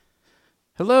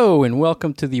Hello and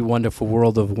welcome to the wonderful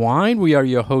world of wine. We are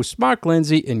your hosts, Mark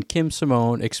Lindsay and Kim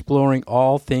Simone, exploring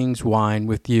all things wine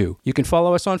with you. You can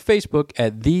follow us on Facebook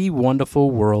at The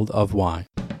Wonderful World of Wine.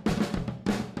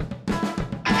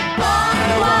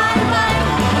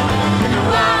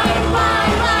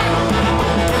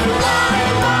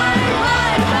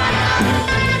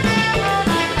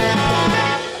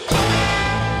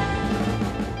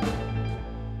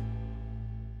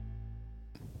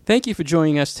 Thank you for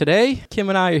joining us today. Kim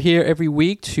and I are here every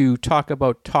week to talk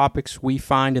about topics we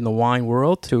find in the wine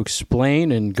world, to explain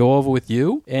and go over with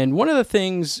you. And one of the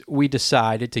things we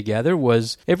decided together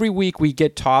was every week we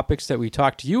get topics that we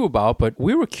talk to you about, but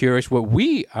we were curious what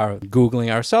we are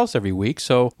Googling ourselves every week.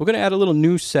 So we're going to add a little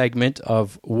new segment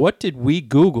of what did we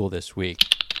Google this week?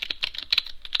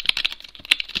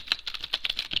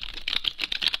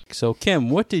 So, Kim,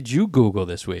 what did you Google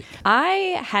this week?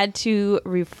 I had to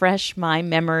refresh my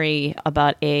memory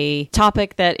about a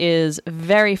topic that is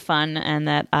very fun and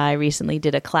that I recently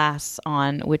did a class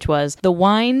on, which was the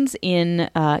wines in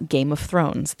Game of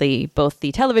Thrones, both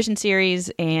the television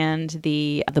series and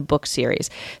the book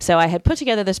series. So I had put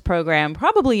together this program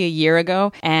probably a year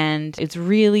ago, and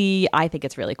I think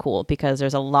it's really cool because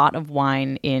there's a lot of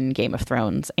wine in Game of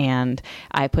Thrones, and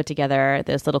I put together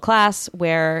this little class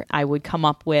where I would come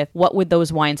up with what would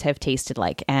those wines have tasted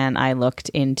like? And I looked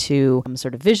into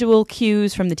sort of visual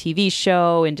cues from the TV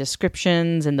show and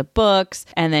descriptions in the books,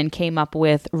 and then came up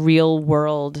with real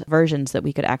world versions that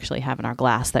we could actually have in our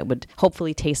glass that would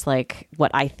hopefully taste like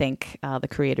what I think the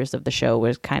creators of the show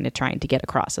was kind of trying to get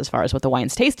across as far as what the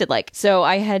wines tasted like. So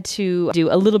I had to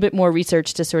do a little bit more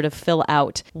research to sort of fill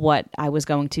out what I was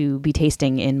going to be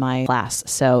tasting in my glass.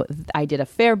 So I did a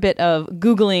fair bit of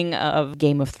Googling of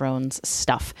Game of Thrones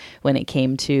stuff when it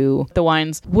came to the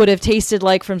wines would have tasted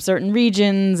like from certain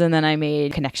regions, and then I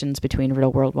made connections between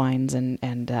real world wines and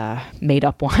made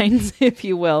up wines, if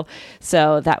you will.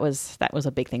 So that was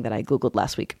a big thing that I Googled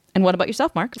last week. And what about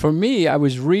yourself, Mark? For me, I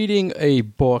was reading a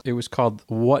book. It was called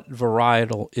What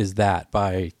Varietal Is That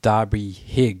by Darby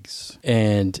Higgs.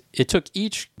 And it took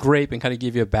each grape and kind of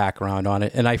give you a background on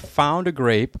it. And I found a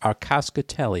grape, our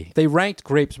Cascatelli. They ranked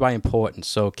grapes by importance.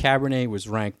 So Cabernet was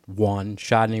ranked 1,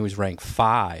 Chardonnay was ranked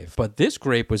 5. But this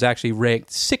grape was actually ranked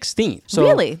 16th. So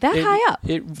really? That high up?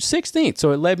 16th.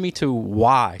 So it led me to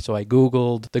why. So I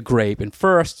Googled the grape. And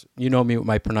first, you know me with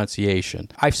my pronunciation.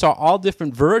 I saw all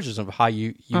different versions of how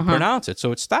you pronounce it.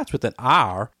 So it starts with an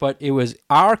R, but it was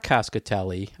R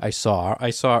Cascatelli I saw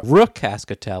Rook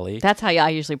Cascatelli. That's how I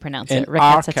usually pronounce it.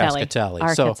 R Cascatelli.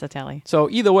 Cascatelli. So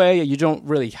either way, you don't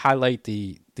really highlight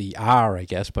the R, I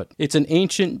guess, but it's an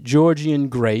ancient Georgian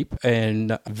grape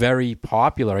and very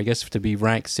popular, I guess, to be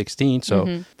ranked 16.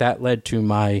 So that led to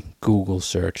my Google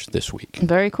search this week.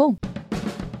 Very cool.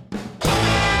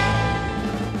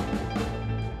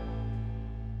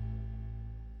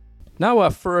 Now,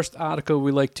 our first article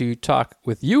we'd like to talk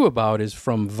with you about is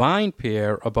from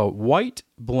VinePair about white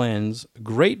blends,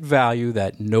 great value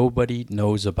that nobody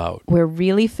knows about. We're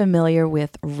really familiar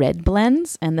with red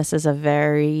blends, and this is a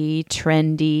very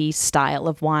trendy style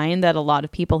of wine that a lot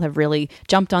of people have really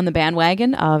jumped on the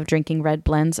bandwagon of drinking red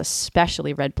blends,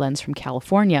 especially red blends from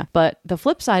California. But the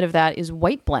flip side of that is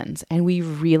white blends, and we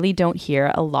really don't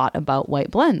hear a lot about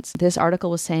white blends. This article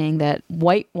was saying that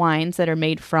white wines that are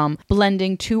made from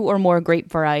blending 2 or more grape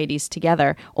varieties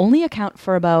together only account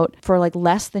for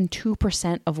less than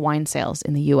 2% of wine sales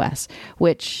in the US,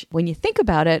 which when you think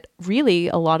about it, really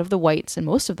a lot of the whites and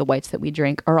most of the whites that we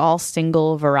drink are all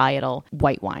single varietal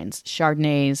white wines.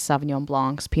 Chardonnays, Sauvignon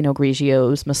Blancs, Pinot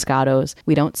Grigios, Moscatos.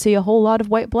 We don't see a whole lot of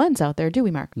white blends out there, do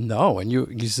we, Mark? No, and you're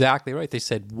exactly right. They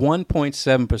said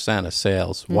 1.7% of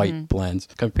sales, white blends,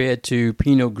 compared to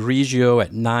Pinot Grigio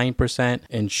at 9%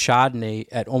 and Chardonnay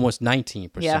at almost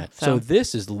 19%. Yeah, so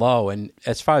this is low. And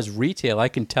as far as retail, I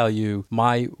can tell you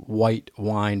my white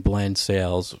wine blend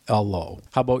sales are low.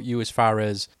 How about you as far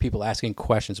as people asking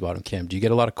questions about them, Kim? Do you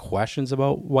get a lot of questions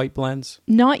about white blends?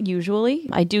 Not usually.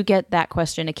 I do get that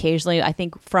question occasionally, I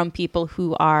think from people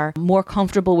who are more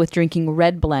comfortable with drinking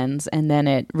red blends, and then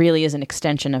it really is an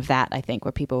extension of that, I think,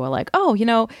 where people were like, oh,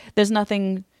 there's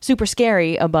nothing super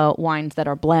scary about wines that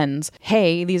are blends.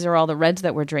 Hey, these are all the reds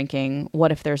that we're drinking.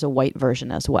 What if there's a white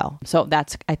version as well? So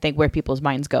that's, I think, where people's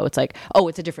minds go. It's like, oh,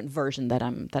 it's a different version that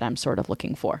I'm sort of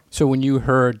looking for. So when you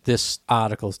heard this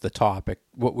article's the topic,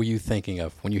 what were you thinking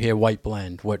of? When you hear white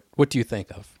blend, what do you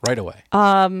think of right away?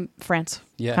 France.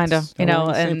 Yes. kind of, We're on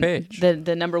the and same page.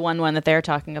 the number one that they're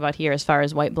talking about here as far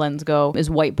as white blends go is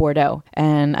white Bordeaux.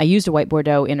 And I used a white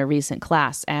Bordeaux in a recent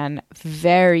class, and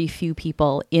very few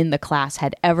people in the class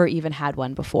had ever even had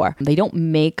one before. They don't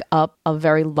make up a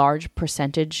very large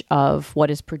percentage of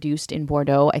what is produced in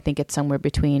Bordeaux. I think it's somewhere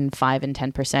between 5 and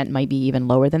 10%, might be even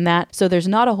lower than that. So there's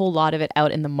not a whole lot of it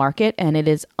out in the market, and it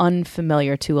is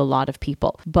unfamiliar to a lot of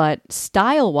people. But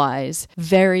style-wise,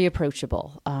 very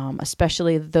approachable,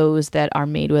 especially those that are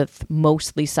made with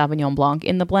mostly Sauvignon Blanc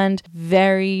in the blend.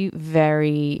 Very,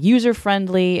 very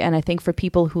user-friendly, and I think for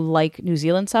people who like New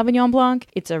Zealand Sauvignon Blanc,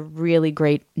 it's a really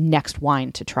great next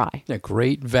wine to try. Yeah,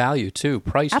 great value too.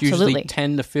 Priced Absolutely. usually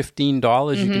 $10 to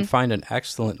 $15. You can find an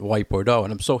excellent white Bordeaux.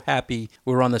 And I'm so happy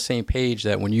we're on the same page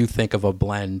that when you think of a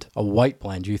blend, a white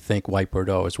blend, you think white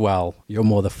Bordeaux as well. You're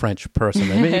more the French person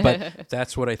than me, but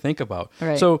that's what I think about.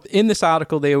 Right. So in this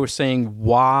article, they were saying,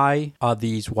 why are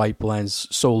these white blends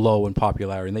so low in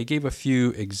popularity? And they gave a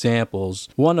few examples,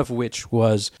 one of which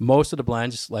was most of the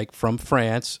blends, like from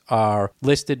France, are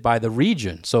listed by the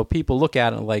region. So people look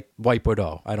at it like white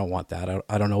Bordeaux. I don't want that.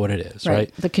 I don't know what it is,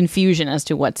 right? The confusion as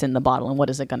to what's in the bottle and what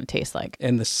is it going to taste like.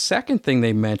 And the second thing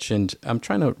they mentioned, I'm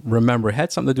trying to remember, it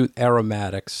had something to do with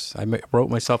aromatics. I wrote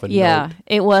myself a note.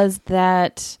 It was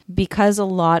that because a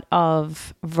lot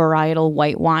of varietal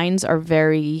white wines are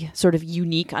very sort of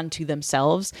unique unto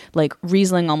themselves, like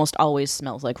Riesling almost always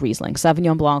smells like Riesling.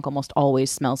 Sauvignon Blanc almost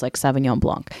always smells like Sauvignon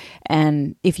Blanc.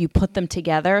 And if you put them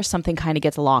together, something kind of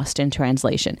gets lost in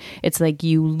translation. It's like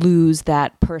you lose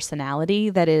that personality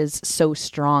that is so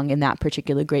strong in that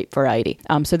particular grape variety.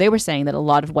 So they were saying that a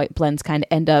lot of white blends kind of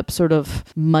end up sort of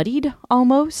muddied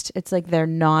almost. It's like they're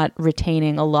not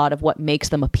retaining a lot of what makes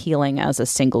them appealing as a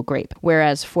single grape.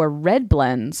 Whereas for red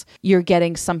blends, you're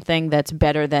getting something that's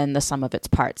better than the sum of its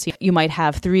parts. You might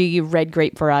have 3 red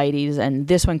grape varieties, and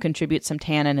this one contributes some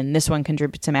tannin, and this one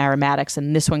contributes some aromatics,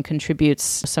 and this one contributes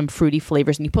some fruity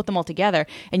flavors, and you put them all together,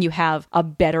 and you have a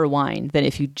better wine than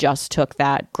if you just took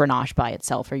that Grenache by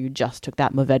itself, or you just took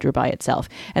that Mourvedre by itself.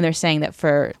 And they're saying that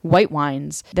for white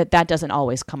wines, that doesn't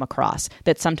always come across,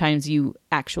 that sometimes you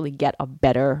actually get a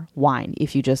better wine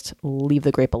if you just leave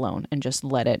the grape alone and just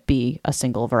let it be a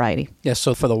single variety. Yeah,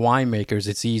 so for the winemakers,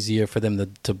 it's easier for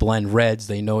them to blend reds.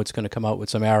 They know it's going to come out with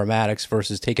some aromatics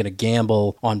versus taking a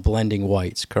gamble on blending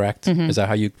whites, correct? Is that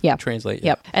how you translate?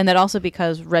 Yep. And that also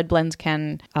because red blends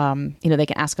can, they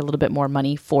can ask a little bit more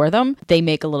money for them. They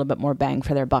make a little bit more bang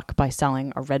for their buck by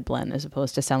selling a red blend as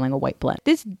opposed to selling a white blend.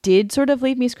 This did sort of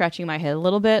leave me scratching my head a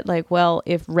little bit, like, well,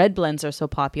 if red blends are so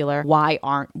popular, why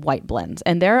aren't white blends?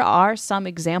 And there are some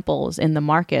examples in the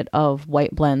market of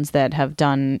white blends that have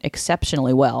done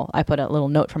exceptionally well. I put a little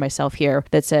note for myself here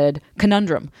that said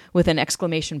conundrum with an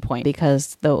exclamation point,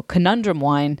 because the conundrum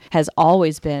wine has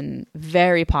always been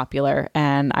very popular.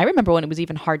 And I remember when it was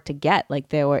even hard to get,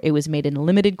 like it was made in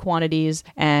limited quantities,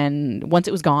 and once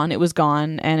it was gone,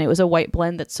 and it was a white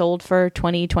blend that sold for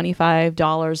 $20,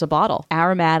 $25 a bottle.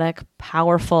 Aromatic,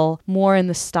 powerful, more in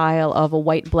the style of a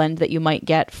white blend that you might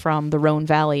get from the Rhone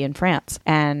Valley in France,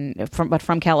 but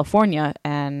from California,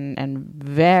 and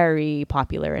very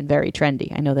popular and very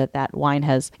trendy. I know that wine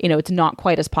has, it's not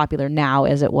quite as popular now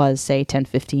as it was, say, 10,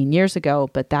 15 years ago,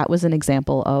 but that was an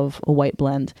example of a white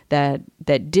blend that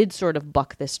did sort of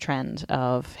buck this trend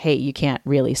of, hey, you can't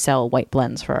really sell white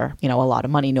blends for, a lot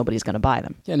of money. Nobody's going to buy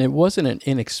them. Yeah, and it wasn't an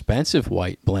inexpensive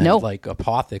white blend, like a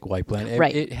Apothic white blend.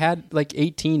 It had like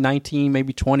 $18, $19,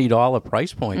 maybe $20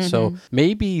 price point. So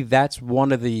maybe that's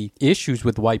one of the issues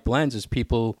with white blends is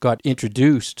people got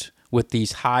introduced with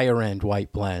these higher end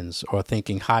white blends or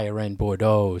thinking higher end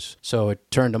Bordeaux's. So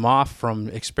it turned them off from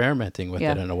experimenting with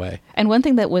it in a way. And one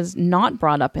thing that was not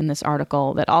brought up in this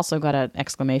article that also got an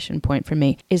exclamation point for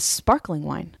me is sparkling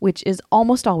wine, which is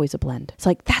almost always a blend. It's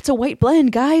like, that's a white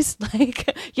blend, guys.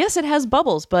 Like, yes, it has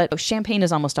bubbles, but champagne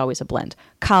is almost always a blend.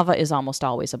 Cava is almost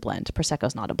always a blend.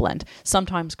 Prosecco's not a blend.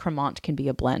 Sometimes Cremant can be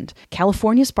a blend.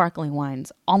 California sparkling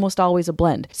wines, almost always a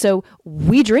blend. So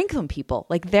we drink them, people.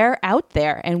 Like, they're out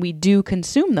there and we do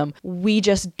consume them. We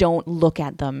just don't look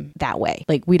at them that way.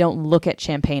 Like, we don't look at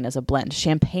champagne as a blend.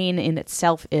 Champagne in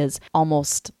itself is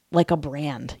almost like a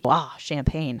brand. Wow,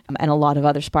 champagne. And a lot of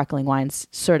other sparkling wines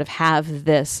sort of have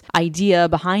this idea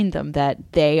behind them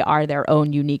that they are their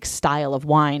own unique style of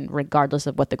wine, regardless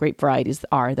of what the grape varieties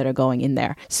are that are going in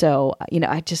there. So,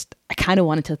 I kind of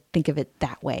wanted to think of it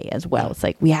that way as well. It's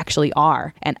like, we actually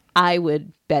are. And I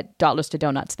would bet dollars to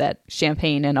donuts that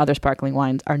champagne and other sparkling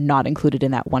wines are not included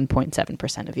in that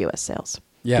 1.7% of U.S. sales.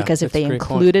 Yeah, because if they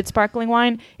included sparkling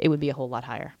wine, it would be a whole lot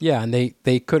higher. Yeah, and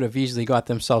they could have easily got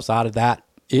themselves out of that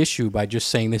issue by just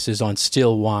saying this is on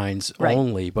still wines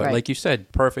only. But like you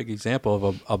said, perfect example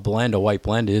of a blend, a white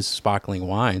blend is sparkling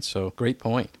wine. So great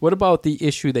point. What about the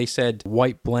issue they said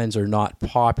white blends are not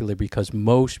popular because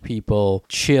most people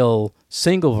chill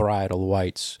single varietal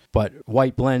whites, but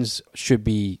white blends should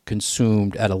be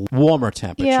consumed at a warmer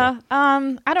temperature. Yeah, I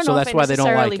don't know that's if I why they don't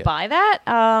necessarily like it. buy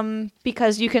that,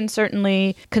 because you can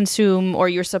certainly consume, or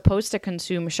you're supposed to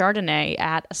consume Chardonnay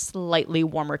at a slightly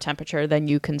warmer temperature than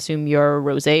you consume your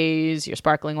rosés, your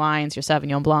sparkling wines, your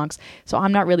Sauvignon Blancs. So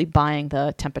I'm not really buying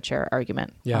the temperature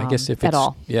argument. Yeah, I guess if at it's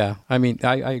all. Yeah, I mean,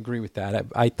 I agree with that.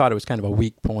 I thought it was kind of a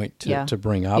weak point to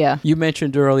bring up. Yeah. You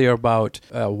mentioned earlier about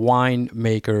wine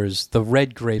makers. The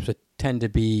red grapes tend to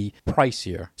be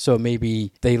pricier. So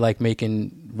maybe they like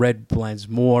making red blends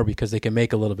more because they can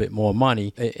make a little bit more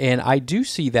money. And I do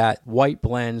see that white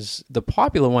blends, the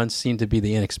popular ones seem to be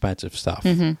the inexpensive stuff.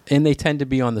 And they tend to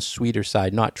be on the sweeter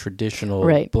side, not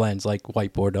traditional blends like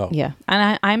white Bordeaux. Yeah.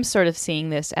 And I'm sort of seeing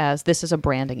this is a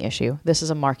branding issue. This is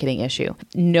a marketing issue.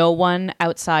 No one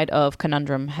outside of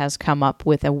Conundrum has come up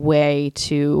with a way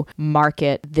to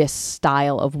market this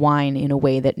style of wine in a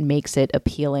way that makes it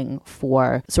appealing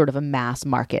for sort of a mass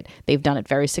market. They've done it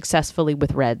very successfully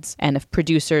with reds. And if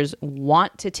producers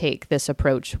want to take this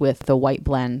approach with the white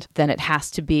blend, then it has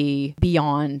to be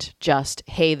beyond just,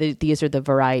 hey, these are the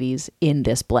varieties in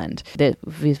this blend.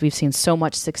 We've seen so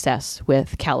much success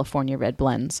with California red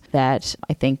blends that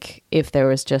I think if there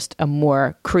was just a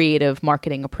more creative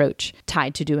marketing approach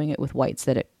tied to doing it with whites,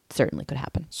 that it certainly could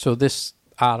happen. So this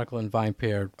article in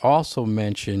VinePair also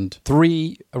mentioned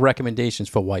 3 recommendations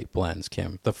for white blends,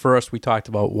 Kim. The first, we talked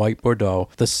about white Bordeaux.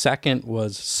 The second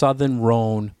was Southern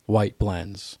Rhone white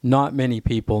blends. Not many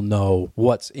people know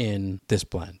what's in this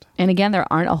blend. And again, there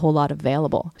aren't a whole lot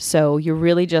available. So you're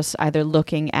really just either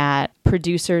looking at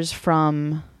producers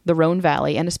from the Rhone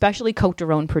Valley, and especially Côte de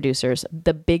Rhone producers.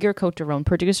 The bigger Côte de Rhone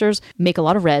producers make a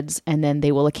lot of reds, and then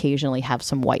they will occasionally have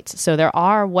some whites. So there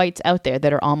are whites out there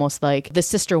that are almost like the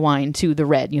sister wine to the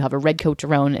red. You have a red Côte de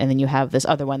Rhone, and then you have this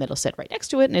other one that'll sit right next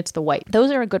to it, and it's the white.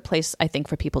 Those are a good place, I think,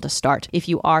 for people to start if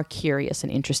you are curious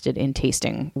and interested in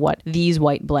tasting what these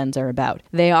white blends are about.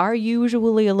 They are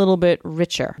usually a little bit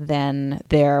richer than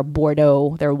their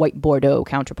white Bordeaux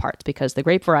counterparts, because the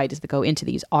grape varieties that go into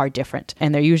these are different,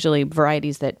 and they're usually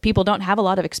varieties that people don't have a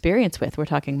lot of experience with. We're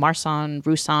talking Marsanne,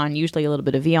 Roussanne, usually a little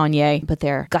bit of Viognier, but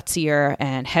they're gutsier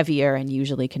and heavier and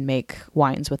usually can make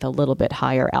wines with a little bit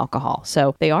higher alcohol.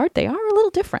 So they are a little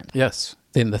different. Yes.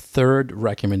 Then the third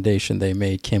recommendation they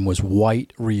made, Kim, was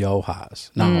white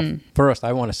Riojas. Now, first,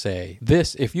 I want to say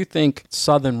this: if you think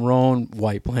Southern Rhone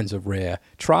white blends are rare,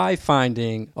 try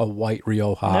finding a white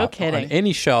Rioja on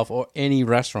any shelf or any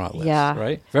restaurant list. Yeah.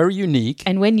 Right? Very unique.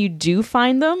 And when you do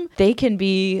find them, they can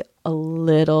be a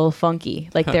little funky.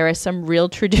 Like there are some real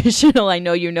traditional, I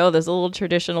know you know, there's little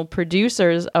traditional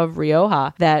producers of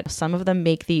Rioja that some of them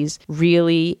make these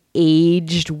really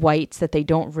aged whites that they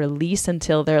don't release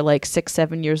until they're like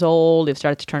 6-7 years old. They've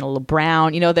started to turn a little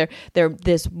brown. You know, they're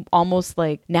this almost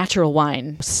like natural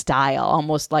wine style,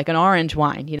 almost like an orange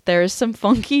wine. You know, there's some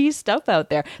funky stuff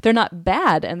out there. They're not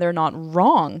bad and they're not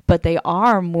wrong, but they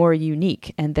are more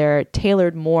unique and they're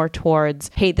tailored more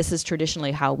towards, hey, this is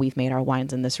traditionally how we've made our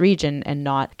wines in this region, and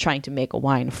not trying to make a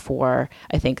wine for,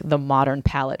 I think, the modern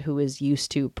palate who is used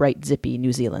to bright, zippy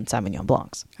New Zealand Sauvignon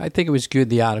Blancs. I think it was good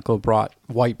the article brought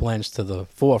white blends to the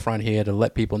forefront here to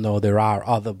let people know there are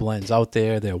other blends out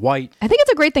there. They're white. I think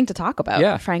it's a great thing to talk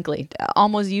about, frankly.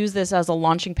 Almost use this as a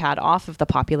launching pad off of the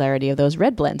popularity of those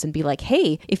red blends and be like,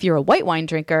 hey, if you're a white wine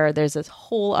drinker, there's this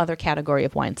whole other category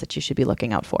of wines that you should be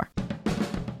looking out for.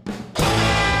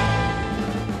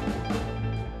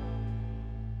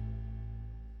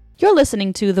 You're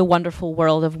listening to The Wonderful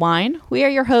World of Wine. We are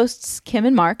your hosts, Kim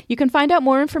and Mark. You can find out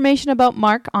more information about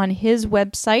Mark on his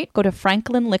website. Go to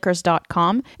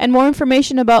franklinliquors.com, and more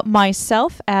information about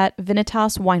myself at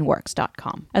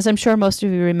vinitaswineworks.com. As I'm sure most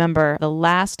of you remember, the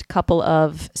last couple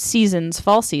of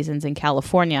fall seasons in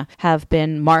California have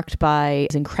been marked by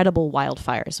incredible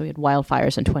wildfires. So we had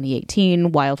wildfires in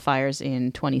 2018, wildfires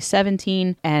in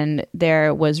 2017, and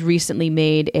there was recently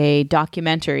made a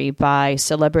documentary by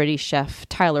celebrity chef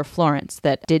Tyler Florence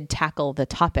that did tackle the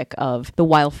topic of the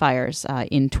wildfires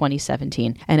in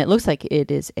 2017. And it looks like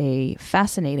it is a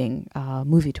fascinating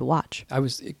movie to watch.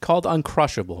 It called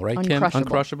Uncrushable, right, Kim?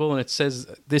 Uncrushable. And it says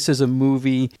this is a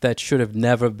movie that should have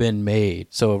never been made.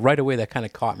 So right away that kind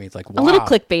of caught me. It's like, wow. A little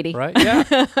clickbaity. Right?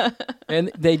 Yeah. And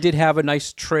they did have a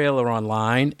nice trailer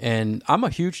online. And I'm a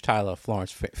huge Tyler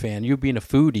Florence fan. You being a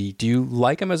foodie, do you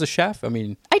like him as a chef? I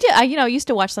mean... I did. I used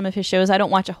to watch some of his shows. I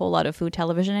don't watch a whole lot of food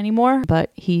television anymore,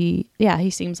 but he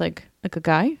seems like a good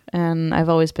guy, and I've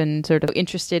always been sort of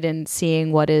interested in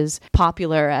seeing what is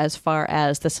popular as far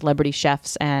as the celebrity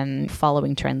chefs and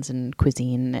following trends in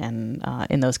cuisine and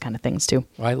in those kind of things too.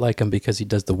 Well, I like him because he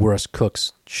does the Worst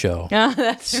Cooks show. Yeah,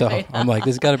 that's right. I'm like,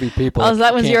 there's got to be people. Oh, so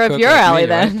that was can't up cook your like alley me,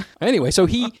 then. Right? Anyway, so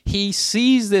he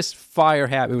sees this fire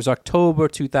happen. It was October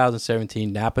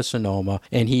 2017, Napa, Sonoma,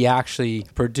 and he actually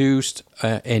produced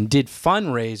and did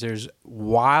fundraisers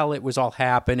while it was all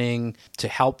happening to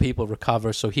help people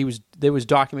recover. So there was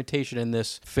documentation in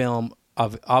this film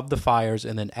of the fires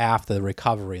and then after the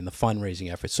recovery and the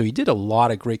fundraising efforts. So he did a lot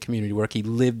of great community work. He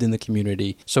lived in the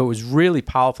community. So it was really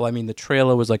powerful. I mean, the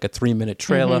trailer was like a 3-minute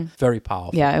trailer. Very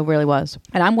powerful. Yeah, it really was.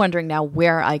 And I'm wondering now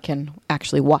where I can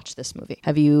actually watch this movie.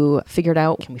 Have you figured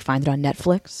out, can we find it on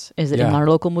Netflix? Is it in our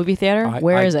local movie theater?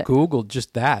 Where is it? I Googled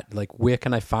just that. Like, where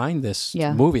can I find this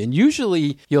movie? And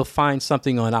usually you'll find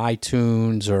something on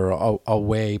iTunes or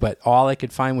away, but all I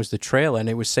could find was the trailer. And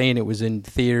it was saying it was in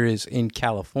theaters in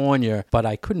California, but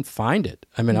I couldn't find it.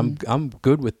 I mean, I'm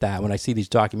good with that when I see these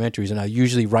documentaries, and I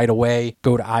usually right away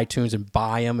go to iTunes and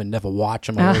buy them and never watch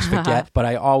them. I always forget. But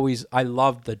I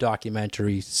love the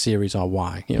documentary series on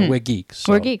wine. You know, we're geeks.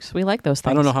 So we're geeks. We like those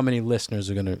things. I don't know how many listeners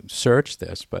are going to search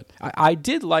this, but I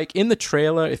did like in the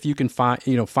trailer, if you can find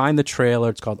the trailer,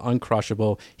 it's called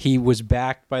Uncrushable. He was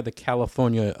backed by the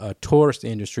California tourist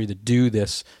industry to do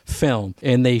this film.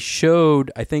 And they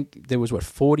showed, I think there was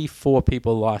 44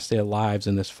 people lost their lives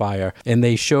in this fire. And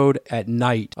they showed at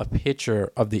night a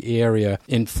picture of the area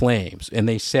in flames. And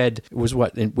they said it was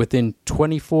within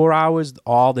 24 hours,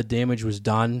 all the damage was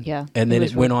done. Yeah. And then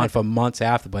it went on for months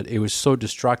after, but it was so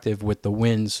destructive with the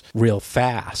winds real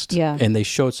fast. Yeah. And they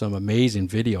showed some amazing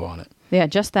video on it. Yeah,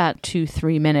 just that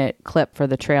 2-3 minute clip for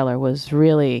the trailer was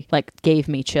really gave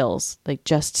me chills. Like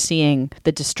just seeing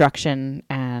the destruction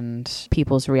and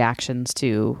people's reactions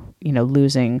to,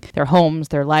 losing their homes,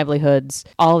 their livelihoods,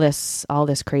 all this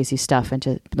crazy stuff, and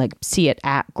to see it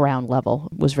at ground level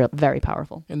was very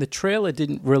powerful. And the trailer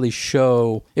didn't really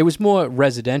show, it was more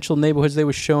residential neighborhoods they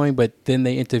were showing, but then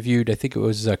they interviewed, I think it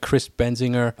was Chris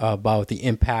Benzinger, about the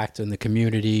impact on the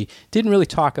community. Didn't really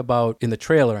talk about, in the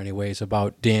trailer anyways,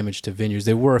 about damage to vineyards.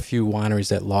 There were a few wineries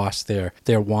that lost their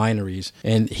wineries,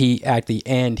 and at the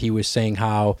end he was saying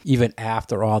how even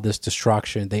after all this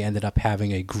destruction they ended up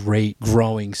having a great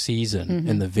growing season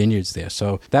in the vineyards there.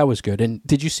 So that was good. And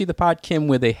did you see the pod, Kim,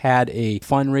 where they had a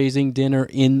fundraising dinner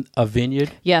in a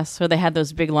vineyard? Yes, where they had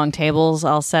those big long tables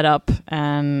all set up,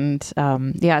 and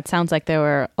it sounds like there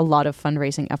were a lot of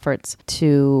fundraising efforts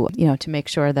to make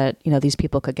sure that these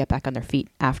people could get back on their feet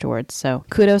afterwards. So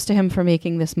kudos to him for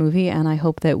making this movie, and I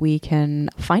hope that we can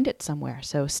find it somewhere.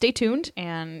 So stay tuned,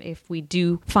 and if we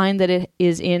do find that it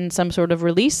is in some sort of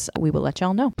release, we will let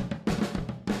y'all know.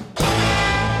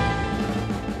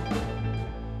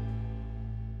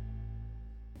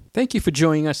 Thank you for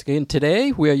joining us again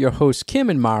today. We are your hosts, Kim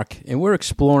and Mark, and we're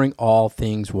exploring all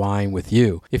things wine with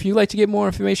you. If you'd like to get more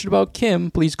information about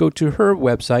Kim, please go to her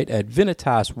website at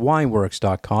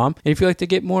vinitaswineworks.com. And if you'd like to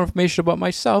get more information about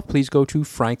myself, please go to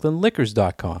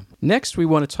franklinliquors.com. Next, we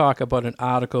want to talk about an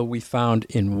article we found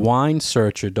in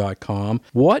winesearcher.com.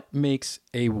 What makes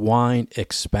a wine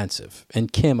expensive?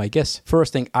 And Kim, I guess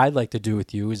first thing I'd like to do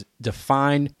with you is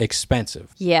define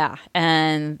expensive. Yeah,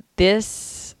 and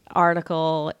this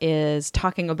article is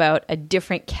talking about a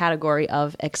different category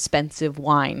of expensive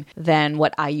wine than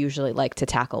what I usually like to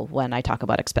tackle when I talk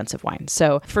about expensive wine.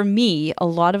 So for me, a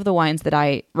lot of the wines that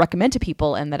I recommend to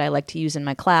people and that I like to use in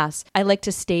my class, I like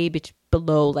to stay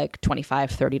below $25,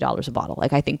 $30 a bottle.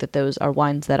 I think that those are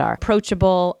wines that are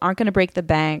approachable, aren't going to break the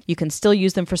bank. You can still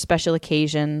use them for special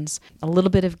occasions, a little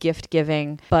bit of gift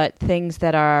giving, but things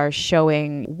that are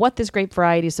showing what this grape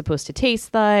variety is supposed to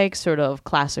taste like, sort of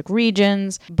classic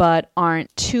regions, but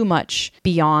aren't too much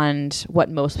beyond what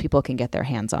most people can get their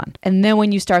hands on. And then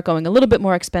when you start going a little bit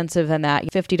more expensive than that,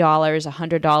 $50,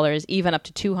 $100, even up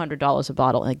to $200 a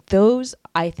bottle, those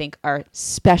I think are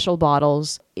special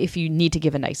bottles. If you need to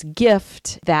give a nice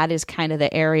gift, that is kind of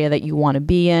the area that you want to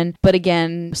be in. But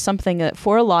again, something that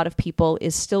for a lot of people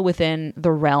is still within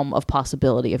the realm of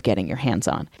possibility of getting your hands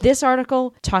on. This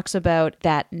article talks about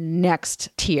that next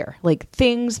tier,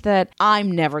 things that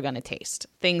I'm never going to taste,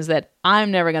 things that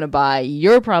I'm never going to buy,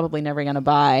 you're probably never going to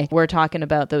buy. We're talking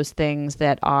about those things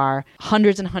that are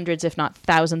hundreds and hundreds, if not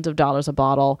thousands of dollars a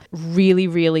bottle, really,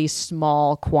 really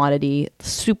small quantity,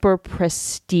 super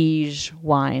prestige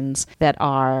wines that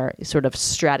are sort of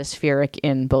stratospheric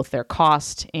in both their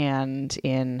cost and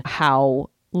in how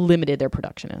limited their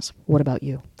production is. What about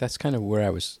you? That's kind of where I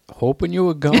was hoping you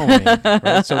were going.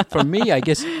 Right? So for me, I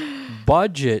guess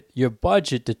your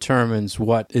budget determines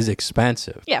what is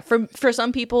expensive. Yeah, for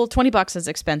some people, $20 is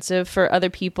expensive. For other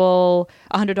people,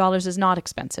 $100 is not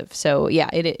expensive. So yeah,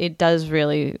 it does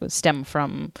really stem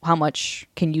from how much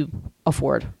can you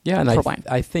afford for wine.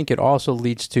 I think it also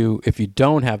leads to, if you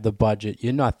don't have the budget,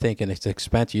 you're not thinking it's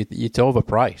expensive. It's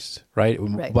overpriced, right?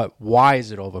 But why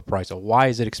is it overpriced, or why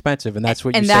is it expensive? And that's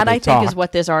what you said. And that, I think, is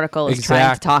what this article is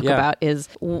trying to talk about, is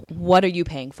what are you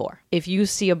paying for? If you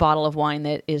see a bottle of wine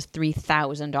that is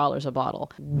 $3,000 a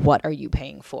bottle, what are you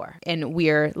paying for? And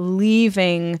we're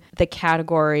leaving the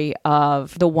category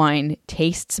of the wine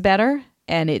tastes better,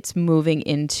 and it's moving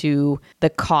into the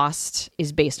cost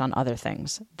is based on other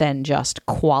things than just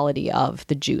quality of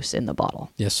the juice in the bottle.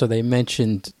 Yeah, so they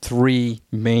mentioned 3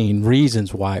 main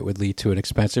reasons why it would lead to an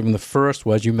expensive. And the first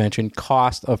was, you mentioned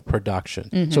cost of production.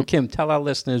 Mm-hmm. So Kim, tell our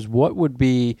listeners, what would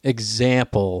be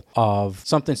example of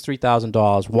something's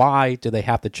 $3,000? Why do they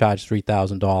have to charge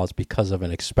 $3,000 because of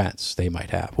an expense they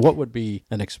might have? What would be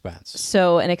an expense?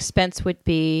 So an expense would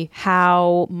be,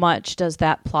 how much does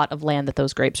that plot of land that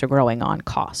those grapes are growing on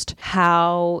cost?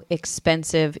 How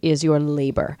expensive is your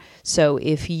labor? So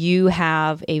if you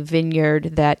have a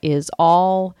vineyard that is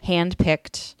all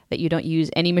hand-picked, that you don't use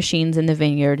any machines in the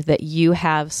vineyard, that you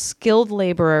have skilled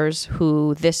laborers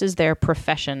who this is their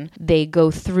profession. They go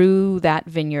through that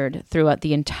vineyard throughout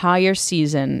the entire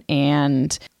season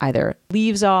and either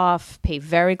leaves off, pay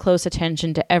very close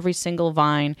attention to every single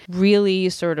vine, really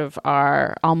sort of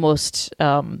are almost,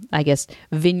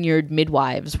 vineyard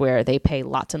midwives, where they pay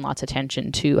lots and lots of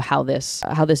attention to how this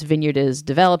vineyard is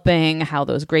developing, how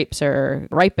those grapes are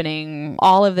ripening,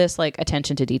 all of this like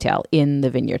attention to detail in the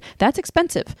vineyard. That's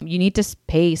expensive. You need to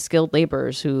pay skilled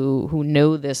laborers who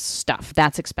know this stuff.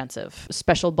 That's expensive.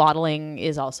 Special bottling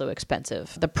is also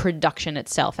expensive. The production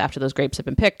itself after those grapes have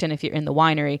been picked, and if you're in the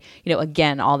winery,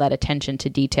 again, all that attention to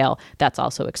detail, that's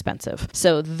also expensive.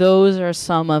 So those are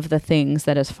some of the things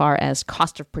that, as far as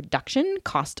cost of production,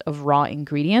 cost of raw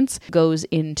ingredients, goes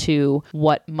into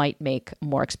what might make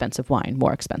more expensive wine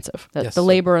more expensive. The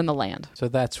labor and the land. So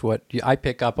that's what I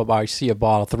pick up about. I see a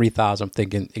bottle, 3,000. I'm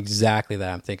thinking exactly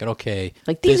that. I'm thinking, okay,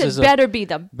 like these better be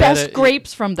the best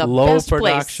grapes from the best place. Low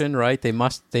production, right?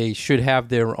 They should have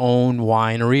their own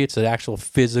winery. It's an actual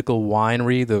physical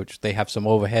winery. They have some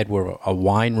overhead where a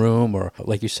wine room, or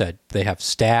like you said, they have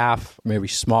staff, maybe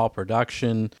small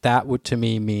production. That would, to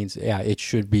me, means, it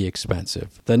should be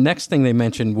expensive. The next thing they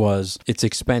mentioned was it's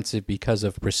expensive because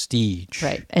of prestige.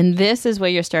 Right. And this is where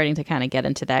you're starting to kind of get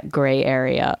into that gray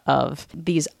area of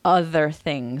these other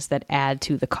things that add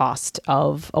to the cost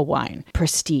of a wine.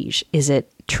 Prestige. Is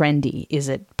it trendy? Is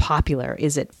it popular?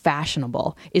 Is it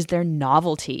fashionable? Is there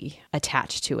novelty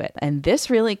attached to it? And this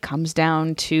really comes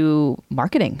down to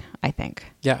marketing, I think.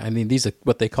 Yeah, I mean, these are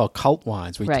what they call cult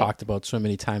wines. We talked about so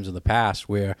many times in the past,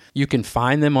 where you can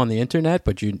find them on the internet,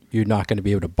 but you're not going to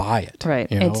be able to buy it. Right.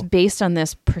 It's based on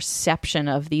this perception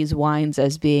of these wines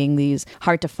as being these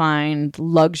hard to find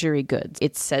luxury goods.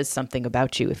 It says something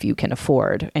about you if you can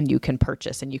afford and you can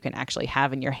purchase and you can actually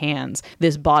have in your hands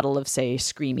this bottle of, say,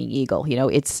 Screaming Eagle.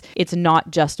 It's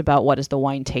not just about what does the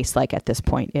wine taste like at this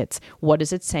point. It's what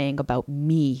is it saying about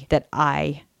me that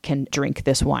I can drink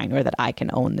this wine, or that I can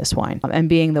own this wine. And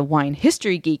being the wine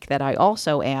history geek that I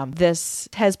also am, this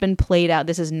has been played out.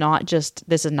 This is not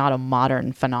a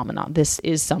modern phenomenon. This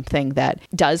is something that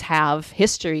does have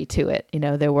history to it.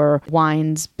 There were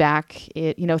wines back,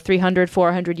 300,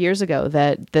 400 years ago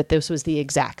that this was the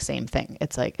exact same thing.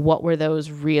 It's like, what were those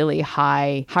really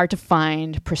high, hard to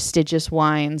find, prestigious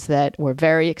wines that were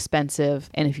very expensive?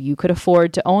 And if you could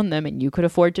afford to own them and you could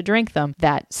afford to drink them,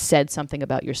 that said something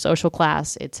about your social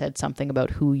class. It said something about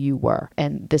who you were.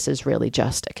 And this is really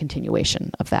just a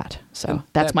continuation of that. So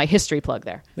that's my history plug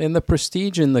there. And the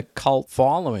prestige and the cult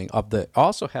following of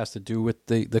also has to do with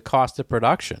the cost of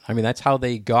production. I mean, that's how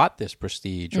they got this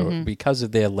prestige, or because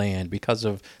of their land, because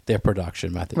of their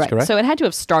production methods, correct? So it had to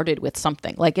have started with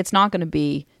something. Like, it's not going to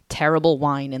be terrible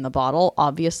wine in the bottle,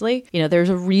 obviously. There's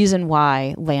a reason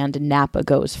why land in Napa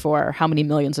goes for how many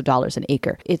millions of dollars an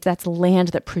acre. That's land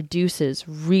that produces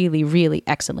really, really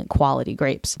excellent quality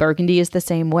grapes. Burgundy is the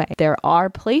same way. There are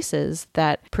places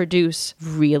that produce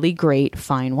really great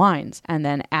fine wines. And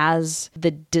then as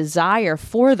the desire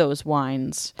for those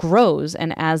wines grows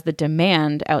and as the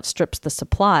demand outstrips the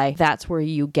supply, that's where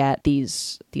you get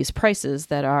these prices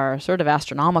that are sort of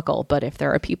astronomical. But if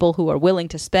there are people who are willing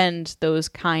to spend those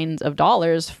kind kinds of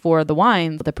dollars for the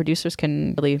wine, the producers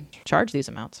can really charge these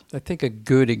amounts. I think a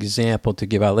good example to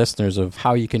give our listeners of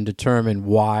how you can determine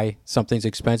why something's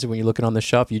expensive when you look it on the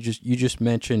shelf, you just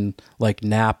mentioned like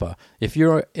Napa. If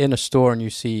you're in a store and you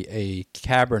see a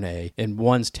Cabernet and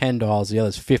one's $10, the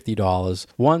other's $50,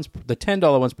 the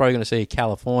 $10 one's probably going to say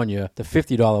California, the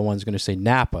 $50 one's going to say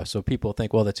Napa. So people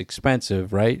think, well, that's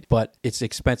expensive, right? But it's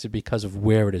expensive because of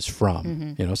where it is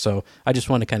from. So I just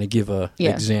want to kind of give a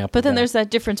example. But then there's that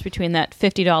difference between that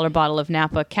 $50 bottle of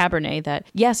Napa Cabernet that,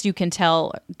 yes, you can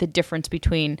tell the difference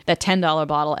between that $10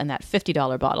 bottle and that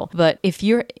 $50 bottle. But if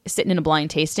you're sitting in a blind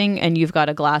tasting and you've got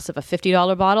a glass of a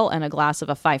 $50 bottle and a glass of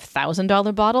a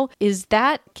 $5,000 bottle,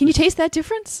 can you taste that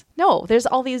difference? No, there's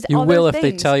all these you other will things.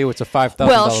 If they tell you it's a $5,000 bottle.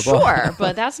 Well, sure,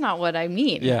 but that's not what I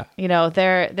mean. Yeah.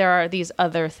 There are these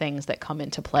other things that come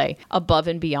into play above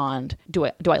and beyond. Do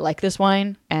I like this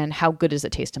wine, and how good does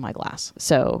it taste in my glass?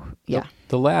 So, yeah.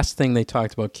 The last thing they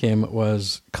talked about, Kim,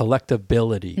 was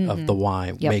collectability of the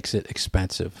wine makes it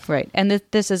expensive. Right. And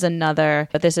this is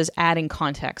adding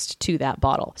context to that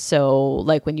bottle. So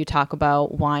like when you talk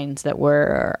about wines that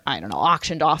were,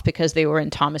 auctioned off because they were in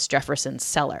Thomas Jefferson's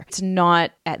cellar, it's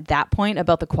not at that point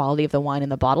about the quality of the wine in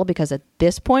the bottle, because at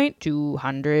this point,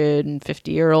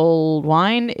 250-year-old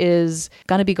wine is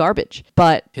going to be garbage.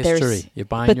 But history. You're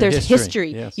buying there's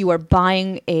history. Yes. You are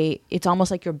buying it's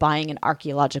almost like you're buying an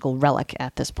archaeological relic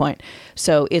at this point.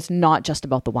 So it's not just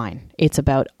about the wine. It's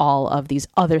about all of these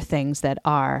other things that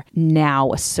are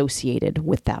now associated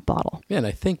with that bottle. Yeah, and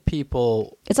I think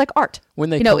people... It's like art. When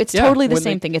they it's totally the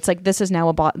same thing. It's like this is now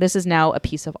a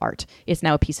piece of art. It's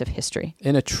now a piece of history.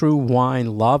 And a true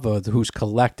wine lover who's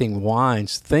collecting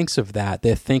wines thinks of that.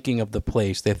 They're thinking of the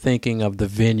place. They're thinking of the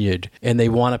vineyard, and they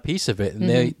want a piece of it,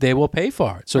 and they will pay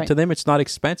for it. So to them, it's not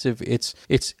expensive. It's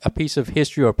a piece of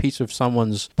history or a piece of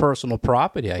someone's personal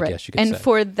property, I guess you could say. And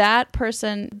for that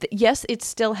person, yes, it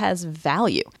still has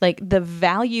value. Like the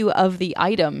value of the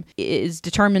item is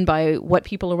determined by what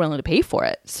people are willing to pay for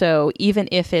it. So even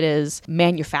if it is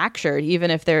manufactured,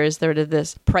 even if there is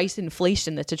this price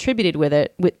inflation that's attributed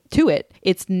to it,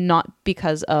 it's not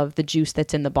because of the juice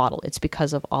that's in the bottle. It's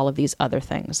because of all of these other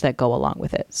things that go along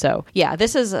with it. So yeah,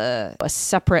 this is a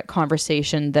separate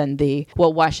conversation than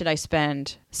why should I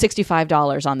spend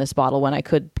 $65 on this bottle when I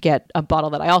could get a bottle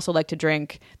that I also like to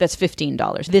drink that's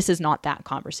 $15. This is not that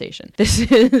conversation. This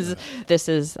is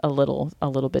a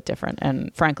little bit different.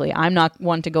 And frankly, I'm not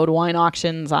one to go to wine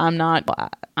auctions. I'm not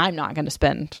going to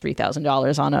spend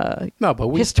 $3,000 on a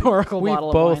historical bottle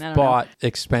of wine. We both bought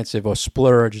expensive or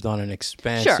splurged on an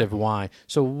expensive wine.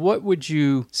 So what would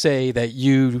you say that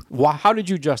how did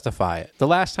you justify it? The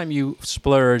last time you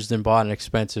splurged and bought an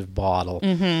expensive bottle,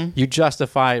 you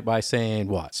justify it by saying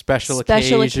what? Special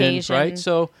occasion, right?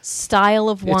 So style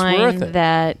of wine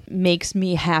that makes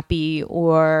me happy,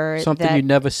 or something you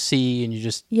never see and you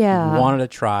just wanted to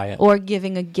try it, or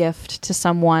giving a gift to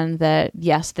someone that,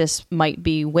 yes, this might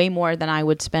be way more than I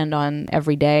would spend on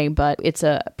every day, but it's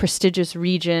a prestigious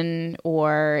region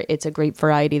or it's a grape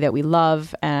variety that we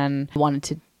love, and wanted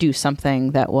to do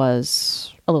something that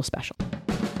was a little special.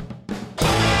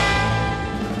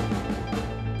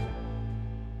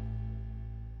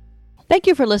 Thank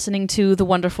you for listening to The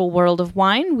Wonderful World of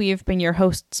Wine. We have been your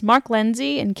hosts, Mark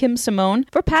Lindsay and Kim Simone.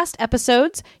 For past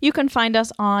episodes, you can find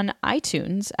us on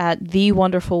iTunes at The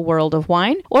Wonderful World of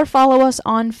Wine, or follow us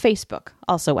on Facebook,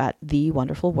 also at The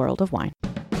Wonderful World of Wine.